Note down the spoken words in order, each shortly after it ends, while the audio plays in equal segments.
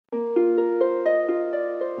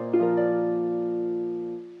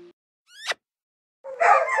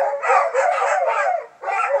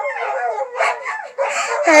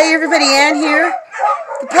Hey everybody, Ann here.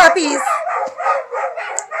 The puppies.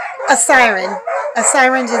 A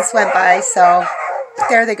siren just went by, so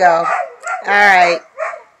there they go. Alright.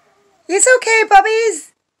 It's okay,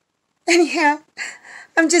 puppies. Anyhow,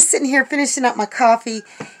 I'm just sitting here finishing up my coffee.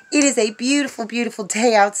 It is a beautiful, beautiful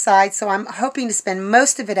day outside, so I'm hoping to spend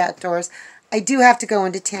most of it outdoors. I do have to go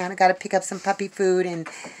into town. I got to pick up some puppy food and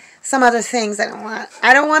some other things. I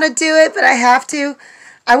don't want to do it, but I have to.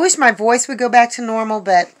 I wish my voice would go back to normal,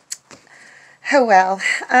 but oh well.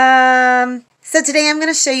 So today I'm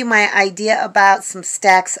going to show you my idea about some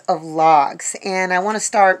stacks of logs, and I want to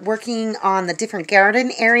start working on the different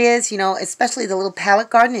garden areas, you know, especially the little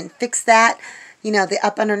pallet garden, and fix that, you know, the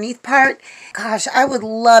up underneath part. Gosh, I would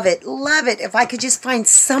love it if I could just find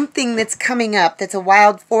something that's coming up that's a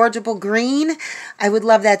wild forageable green. I would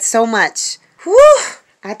love that so much. Whew!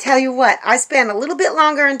 I tell you what, I spent a little bit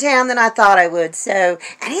longer in town than I thought I would. So,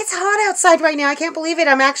 and it's hot outside right now. I can't believe it.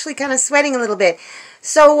 I'm actually kind of sweating a little bit.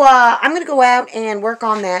 So I'm going to go out and work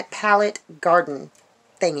on that pallet garden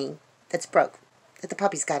thingy that's broke, that the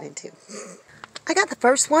puppies got into. I got the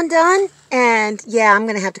first one done, and yeah, I'm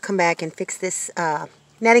going to have to come back and fix this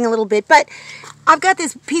netting a little bit. But I've got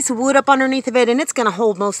this piece of wood up underneath of it, and it's going to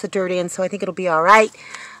hold most of the dirt in, so I think it'll be all right.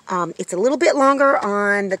 It's a little bit longer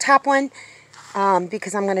on the top one.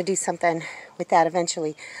 Because I'm going to do something with that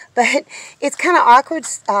eventually. But it's kind of awkward,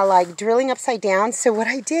 like drilling upside down. So what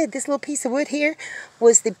I did, this little piece of wood here,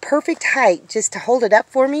 was the perfect height just to hold it up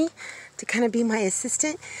for me, to kind of be my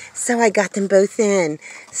assistant. So I got them both in.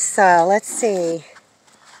 So let's see.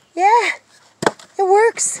 Yeah, it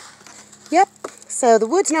works. Yep. So the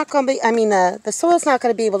wood's not going to be, the soil's not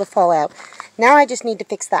going to be able to fall out. Now I just need to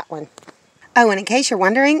fix that one. Oh, and in case you're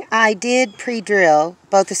wondering, I did pre-drill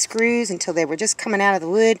both the screws until they were just coming out of the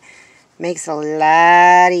wood. Makes it a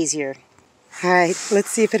lot easier. Alright, let's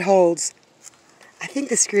see if it holds. I think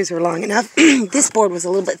the screws were long enough. This board was a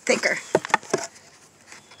little bit thicker.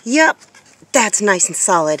 Yep, that's nice and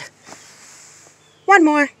solid. One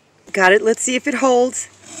more. Got it, let's see if it holds.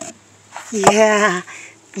 Yeah,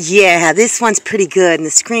 this one's pretty good, and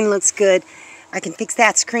the screen looks good. I can fix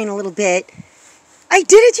that screen a little bit. I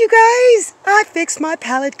did it, you guys! I fixed my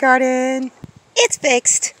pallet garden. It's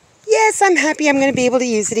fixed. Yes, I'm happy I'm going to be able to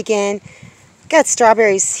use it again. Got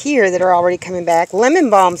strawberries here that are already coming back. Lemon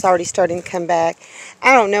balm's already starting to come back.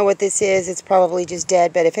 I don't know what this is. It's probably just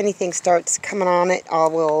dead, but if anything starts coming on it,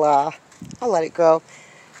 I'll let it grow.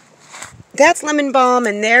 That's lemon balm,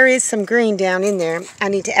 and there is some green down in there. I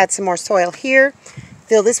need to add some more soil here.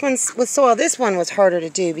 Fill this one with soil. This one was harder to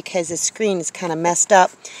do because the screen is kind of messed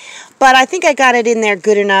up. But I think I got it in there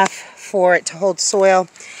good enough for it to hold soil.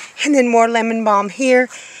 And then more lemon balm here.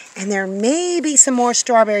 And there may be some more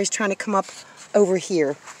strawberries trying to come up over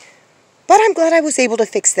here. But I'm glad I was able to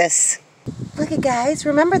fix this. Look at guys,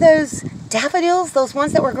 remember those daffodils? Those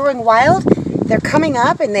ones that were growing wild? They're coming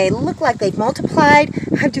up and they look like they've multiplied.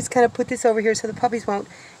 I've just kind of put this over here so the puppies won't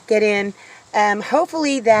get in.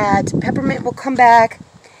 Hopefully that peppermint will come back.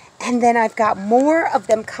 And then I've got more of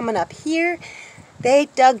them coming up here. They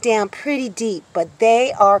dug down pretty deep, but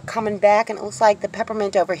they are coming back, and it looks like the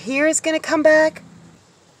peppermint over here is going to come back.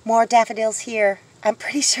 More daffodils here. I'm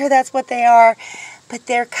pretty sure that's what they are, but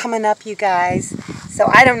they're coming up, you guys.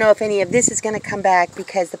 So I don't know if any of this is going to come back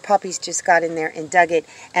because the puppies just got in there and dug it,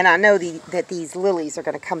 and I know that these lilies are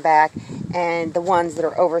going to come back, and the ones that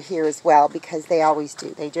are over here as well, because they always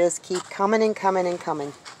do. They just keep coming and coming and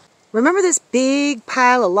coming. Remember this big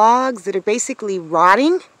pile of logs that are basically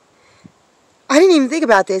rotting? I didn't even think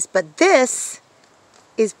about this, but this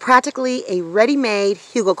is practically a ready-made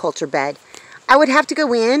hugelkultur bed. I would have to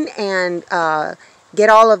go in and get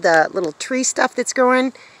all of the little tree stuff that's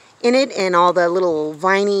growing in it and all the little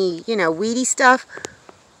viney, you know, weedy stuff.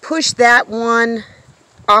 Push that one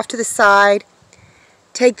off to the side.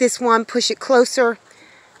 Take this one, push it closer,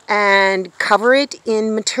 and cover it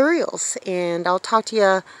in materials. And I'll talk to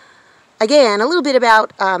you again a little bit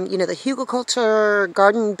about, you know, the hugelkultur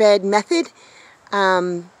garden bed method.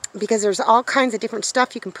 Because there's all kinds of different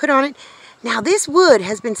stuff you can put on it. Now this wood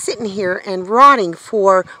has been sitting here and rotting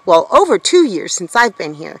for, well, over 2 years since I've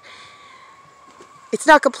been here. It's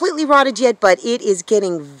not completely rotted yet, but it is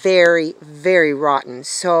getting very, very rotten.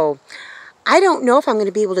 So I don't know if I'm going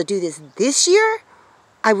to be able to do this year.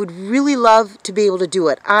 I would really love to be able to do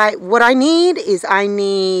it. What I need is I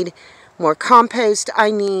need more compost.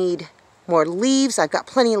 I need more leaves. I've got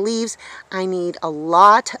plenty of leaves. I need a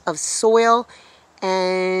lot of soil.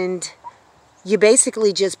 And you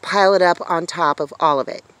basically just pile it up on top of all of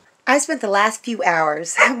it. I spent the last few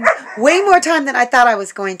hours, way more time than I thought I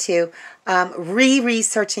was going to,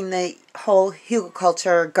 researching the whole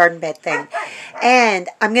hugelkultur garden bed thing. And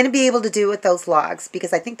I'm going to be able to do it with those logs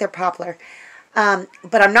because I think they're poplar.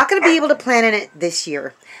 But I'm not going to be able to plant in it this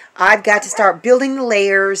year. I've got to start building the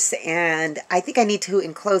layers, and I think I need to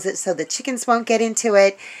enclose it so the chickens won't get into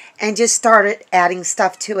it, and just start adding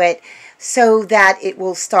stuff to it so that it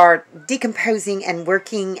will start decomposing and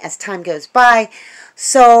working as time goes by.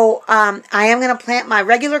 So I am going to plant my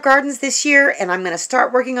regular gardens this year, and I'm going to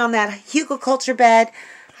start working on that hugelkultur bed.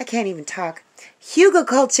 I can't even talk.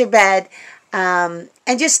 Hugelkultur bed, and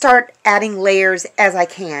just start adding layers as I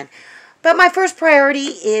can. But my first priority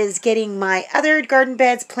is getting my other garden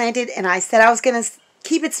beds planted, and I said I was going to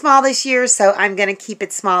keep it small this year, so I'm going to keep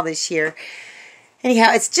it small this year.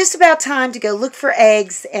 Anyhow, it's just about time to go look for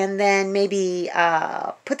eggs and then maybe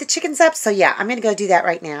put the chickens up. So yeah, I'm going to go do that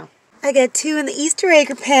right now. I got 2 in the Easter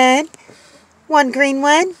egg pen. 1 green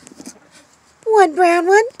one, 1 brown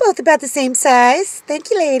one, both about the same size.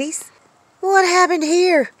 Thank you, ladies. What happened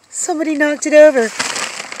here? Somebody knocked it over.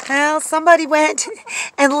 Well, somebody went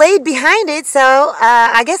and laid behind it, so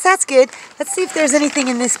I guess that's good. Let's see if there's anything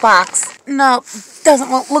in this box. No,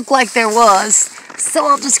 doesn't look like there was. So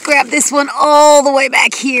I'll just grab this one all the way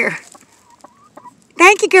back here.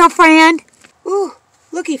 Thank you, girlfriend. Ooh,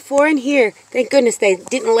 looky, 4 in here. Thank goodness they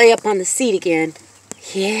didn't lay up on the seat again.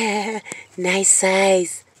 Yeah, nice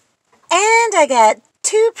size. And I got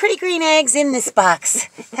 2 pretty green eggs in this box.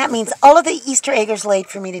 That means all of the Easter eggers laid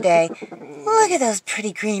for me today. Look at those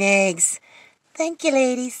pretty green eggs. Thank you,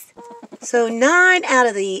 ladies. So 9 out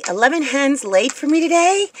of the 11 hens laid for me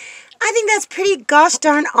today. I think that's pretty gosh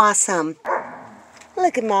darn awesome.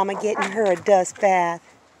 Look at Mama getting her a dust bath.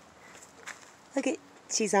 Look at,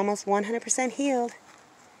 she's almost 100% healed.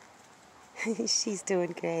 She's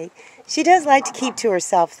doing great. She does like to keep to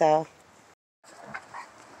herself, though.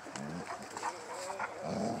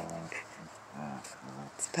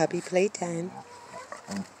 It's puppy playtime.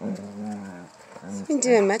 He's been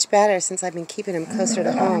doing much better since I've been keeping him closer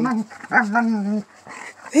to home.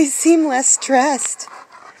 They seem less stressed.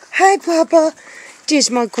 Hi, Papa. There's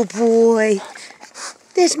my good boy.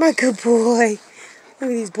 There's my good boy. Look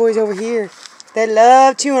at these boys over here. They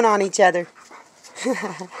love chewing on each other. They're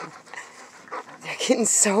getting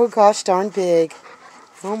so gosh darn big.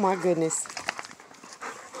 Oh my goodness.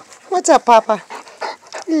 What's up, Papa?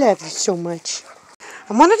 I love you so much.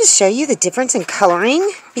 I wanted to show you the difference in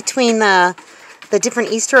coloring between the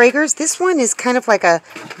different Easter eggers. This one is kind of like a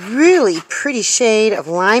really pretty shade of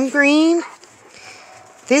lime green.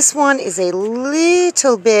 This one is a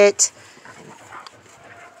little bit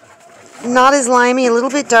not as limey, a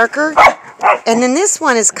little bit darker. And then this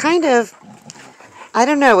one is kind of, I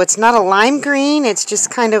don't know, it's not a lime green. It's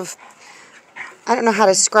just kind of, I don't know how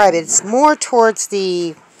to describe it. It's more towards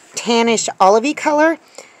the tannish olivey color.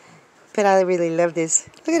 But I really love this.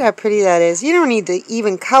 Look at how pretty that is. You don't need to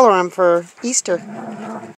even color them for Easter.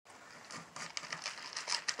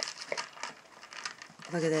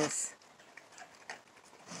 Look at this.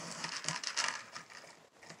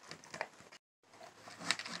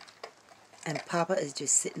 And Papa is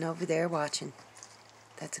just sitting over there watching.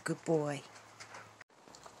 That's a good boy.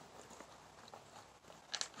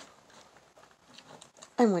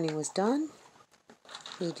 And when he was done,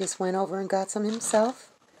 he just went over and got some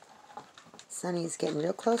himself. Sonny's getting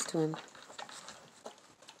real close to him.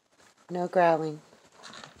 No growling.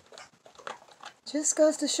 Just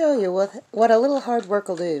goes to show you what a little hard work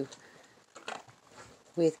will do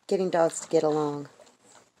with getting dogs to get along.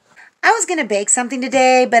 I was going to bake something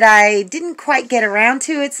today, but I didn't quite get around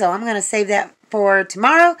to it, so I'm going to save that for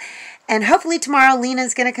tomorrow. And hopefully tomorrow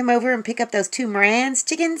Lena's going to come over and pick up those 2 Moran's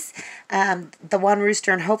chickens, the 1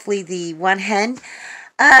 rooster and hopefully the 1 hen.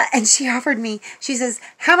 And she offered me, she says,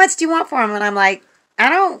 how much do you want for them? And I'm like, I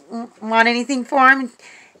don't want anything for them.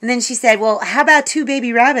 And then she said, well, how about 2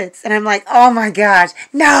 baby rabbits? And I'm like, oh my gosh,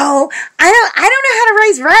 no, I don't know how to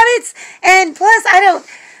raise rabbits. And plus, I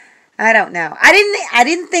don't know. I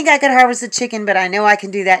didn't think I could harvest a chicken, but I know I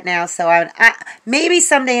can do that now. So maybe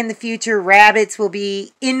someday in the future, rabbits will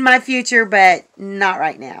be in my future, but not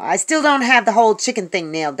right now. I still don't have the whole chicken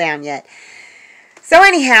thing nailed down yet. So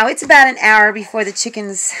anyhow, it's about an hour before the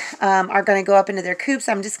chickens are going to go up into their coops.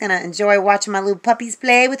 I'm just going to enjoy watching my little puppies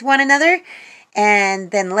play with one another and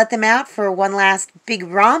then let them out for one last big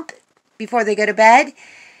romp before they go to bed.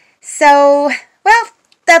 So, well,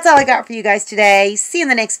 that's all I got for you guys today. See you in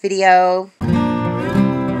the next video.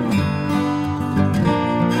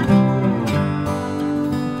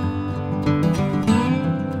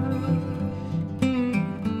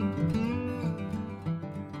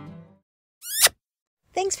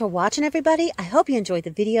 Thanks for watching, everybody. I hope you enjoyed the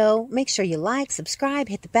video. Make sure you like, subscribe,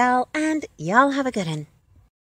 hit the bell, and y'all have a good one.